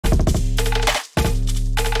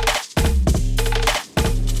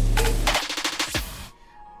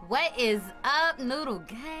What is up, Noodle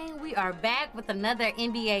Gang? We are back with another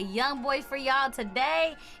NBA Youngboy for y'all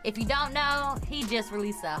today. If you don't know, he just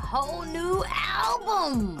released a whole new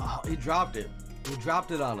album. Oh, he dropped it. He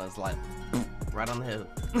dropped it on us, like, right on the head.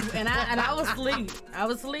 And I was asleep. I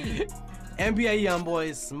was asleep. NBA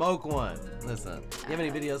Youngboy, smoke one. Listen, if you have any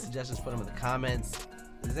video suggestions, put them in the comments.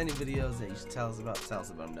 If there's any videos that you should tell us about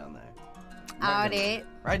them down there.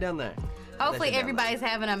 Right down there. Hopefully everybody's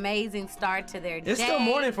having an amazing start to their day. It's still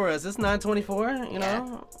morning for us. It's 9:24, you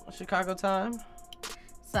know, Chicago time.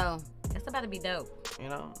 So, it's about to be dope. You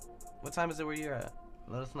know, what time is it where you're at?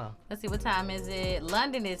 Let us know. Let's see, what time is it?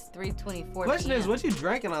 London is 3:24 Question is, what you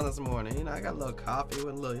drinking on this morning? You know, I got a little coffee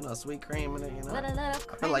with a little, you know, sweet cream in it, you know. I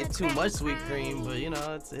feel like too much sweet cream, but, you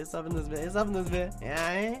know, it's up in this bit. It's up in this bit.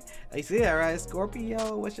 Yeah, you see that, right?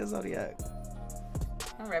 Scorpio, what's your zodiac?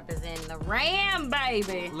 I'm representing the Ram,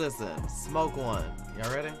 baby. Listen, smoke one.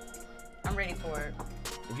 Y'all ready? I'm ready for it.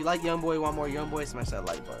 If you like Youngboy, want more Youngboy, smash that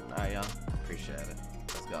like button. All right, y'all. Appreciate it.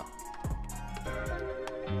 Let's go.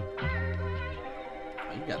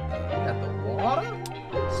 Oh, you got the water?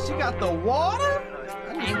 She got the water?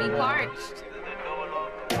 Can't be parched.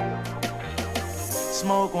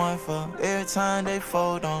 Smoke one for every time they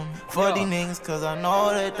fold on me. For these niggas, cause I know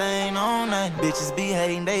that they ain't on nothing. Bitches be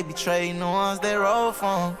hating, they be trading the ones they roll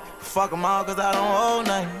from. Fuck them all, cause I don't owe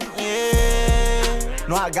nothing. Yeah.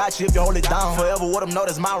 No, I got you if you hold it down. Forever what them know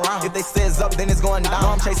that's my round. If they say it's up, then it's going down. No,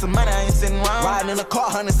 I'm chasing money, I ain't sitting around. Riding in the car,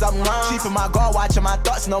 100-something rounds. Chief in my guard, watching my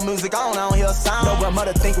thoughts, no music on, I don't hear a sound. No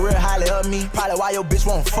grandmother think real highly of me. Probably why your bitch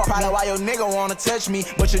won't fuck. Probably why your nigga wanna touch me.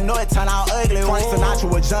 But you know it turn out ugly. Frank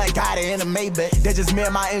Sinatra with John got it in the Maybach. That's just me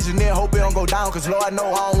and my engineer, hope it don't go down. Cause Lord, I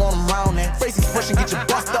know I don't want him round there. Faces pushing, get your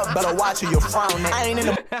bust up, better watch who you're frowning. I ain't in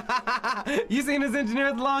the You seen this engineer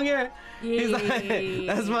with the long hair? Yeah. He's like,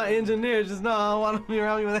 that's my engineer. Just know I don't want to be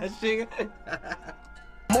around me with that shit.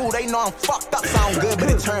 Move, they know I'm fucked up, sound good, but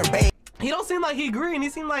it turned bad. He don't seem like he green. He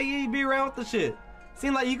seem like he'd be around with the shit.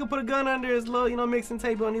 Seem like you could put a gun under his little, you know, mixing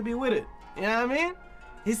tape and he'd be with it. You know what I mean?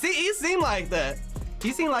 He seemed like that.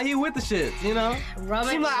 He seemed like he with the shit, you know?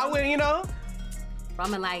 Seemed like I went, you know?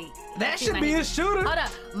 Rubbing like that should be his shooter. Hold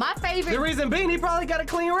up, my favorite. The reason being, he probably got a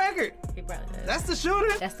clean record. He probably does. That's the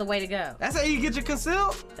shooter. That's the way to go. That's how you get your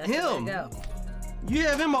concealed. That's the way to go. You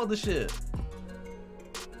have him on the shit.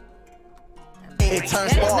 It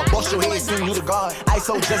turns ball, bust your head, send you to God.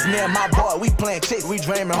 ISO just me and my boy, we playing chicks, we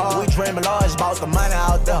dreaming hard, we dreaming large about the money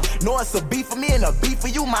out there. Know it's a beef for me and a beef for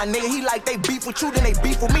you, my nigga. He like they beef with you, then they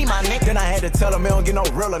beef with me, my nigga. Then I had to tell him, he don't get no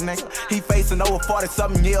realer, nigga. He facing over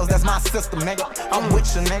 40-something years, that's my system, nigga. I'm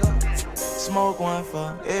with you, nigga. Smoke one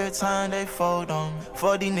for every time they fold on me.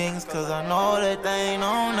 For these niggas, cause I know that they ain't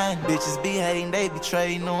on nothing. Bitches be hating, they be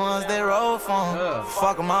trading the ones they roll from.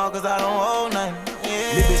 Fuck them all, cause I don't owe nothing.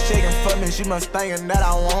 Yeah. This bitch shaking for me, she must thinking that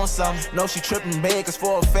I want something. No, she tripping bad, cause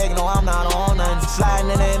for a fact, no, I'm not on nothing.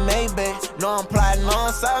 Sliding in that Maybach, no, I'm plotting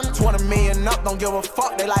on something. 20 million up, don't give a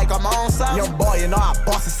fuck, they like I'm on something. Young boy, you know I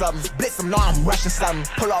bustin' something. Blitz them, know I'm rushing something.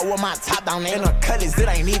 Pull out with my top down there in the cutlass, it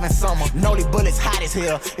ain't even summer. Know these bullets hot as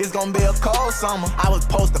hell, it's gonna be a cold summer. I was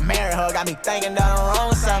supposed to marry her, got me thinking that I'm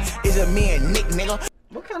wrong something. It's just me and Nick, nigga.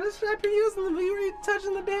 What kind of strap you using to be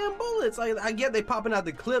touching the damn bullets? Like, I get they popping out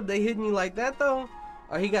the clip, they hitting you like that though.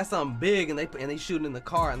 Or he got something big and they shooting in the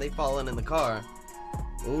car and they falling in the car.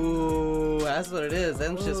 Ooh, that's what it is.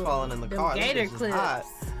 Them shit's falling in the car. Gator clips. Hot.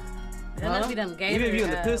 That must be them gator. Even if you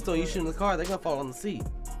in the pistol, you shoot in the car, they gonna fall on the seat.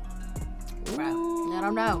 Bro, I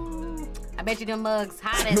don't know. I bet you them mugs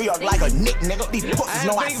hot as New York like a Nick, nigga. These pussies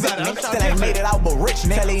know I sick, nigga. Still ain't made it out but rich,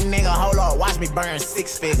 nigga. Tell these nigga, hold up, watch me burn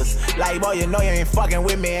 6 figures. Like, boy, you know you ain't fucking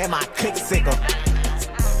with me and my click sicker.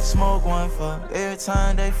 Smoke one for every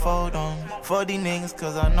time they fold on me. For these niggas,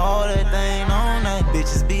 cause I know that they ain't on that.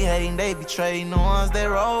 Bitches be hating, they be trading the ones they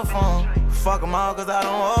roll from. Fuck them all, cause I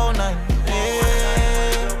don't owe nothing.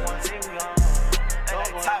 Yeah.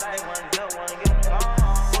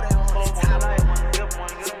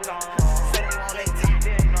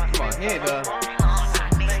 Come on, here, dog.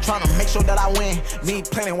 Tryna make sure that I win. Need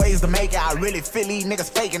plenty ways to make it. I really feel these niggas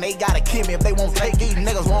faking. They gotta kill me if they won't take. These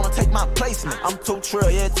niggas wanna take my placement. I'm too trill,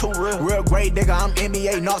 yeah, too real. Real great, nigga. I'm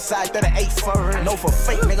NBA Northside 38 for real. No for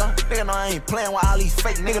fake, nigga. Nigga know I ain't playing with all these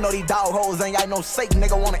fake. Nigga know these dog hoes ain't got no sake.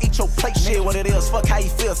 Nigga wanna eat your plate. Shit, what it is. Fuck how you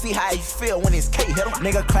feel. See how you feel when it's K hit em.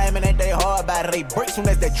 Nigga claiming that they hard by they break soon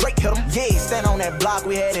as that Drake hit em. Yeah, stand on that block,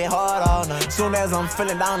 we had it hard all night. Soon as I'm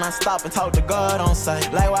feeling down, I stop and talk to God on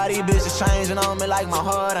sight. Like why these bitches changing on me like my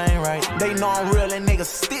heart ain't right. They know I'm real and niggas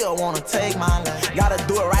still wanna take my life. Gotta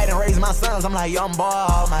do it right and raise my sons, I'm like young boy,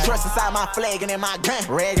 all my trust inside my flag and in my gun.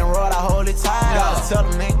 Rag and roll, I hold it tight. Gotta tell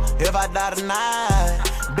them, nigga, if I die tonight,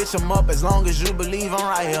 bitch, I'm up as long as you believe I'm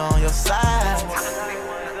right here on your side.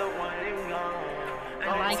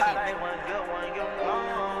 I like it.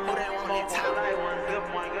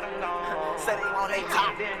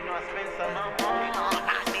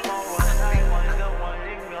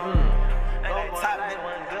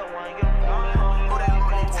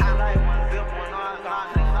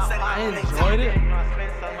 I enjoyed it.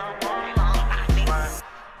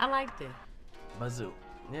 I liked it. Bazoo.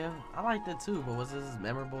 Yeah, I liked it too, but was this as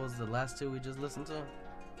memorable as the last two we just listened to?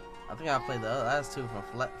 I think I played the last two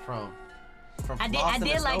from I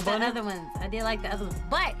did like the other ones. I did like the other ones,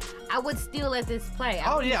 but I would still let this play.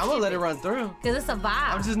 Oh yeah, I'm gonna let it run through. Cause it's a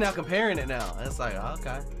vibe. I'm just now comparing it now. It's like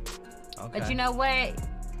okay. But you know what?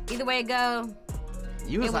 Either way it go,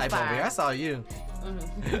 you was hype over fire. here. I saw you.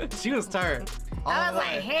 She was turned. I was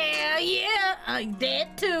like, hell yeah,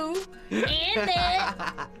 that too, and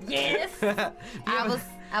that, yes. I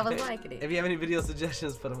was liking it. If you have any video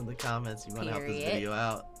suggestions, put them in the comments. You want to help this video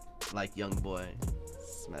out, like Youngboy,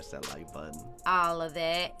 smash that like button. All of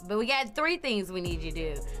that. But we got 3 things we need you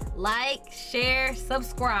to do. Like, share,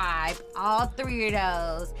 subscribe. All 3 of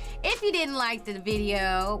those. If you didn't like the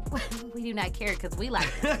video, we do not care because we like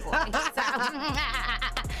this boy.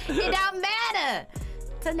 So, it don't matter.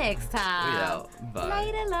 Till next time. We out. Bye.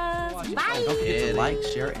 Later, love. Bye. Don't forget to like,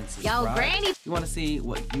 share, and subscribe. Yo, Granny. If you want to see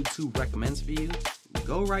what YouTube recommends for you,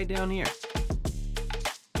 go right down here.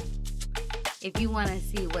 If you want to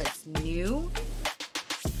see what's new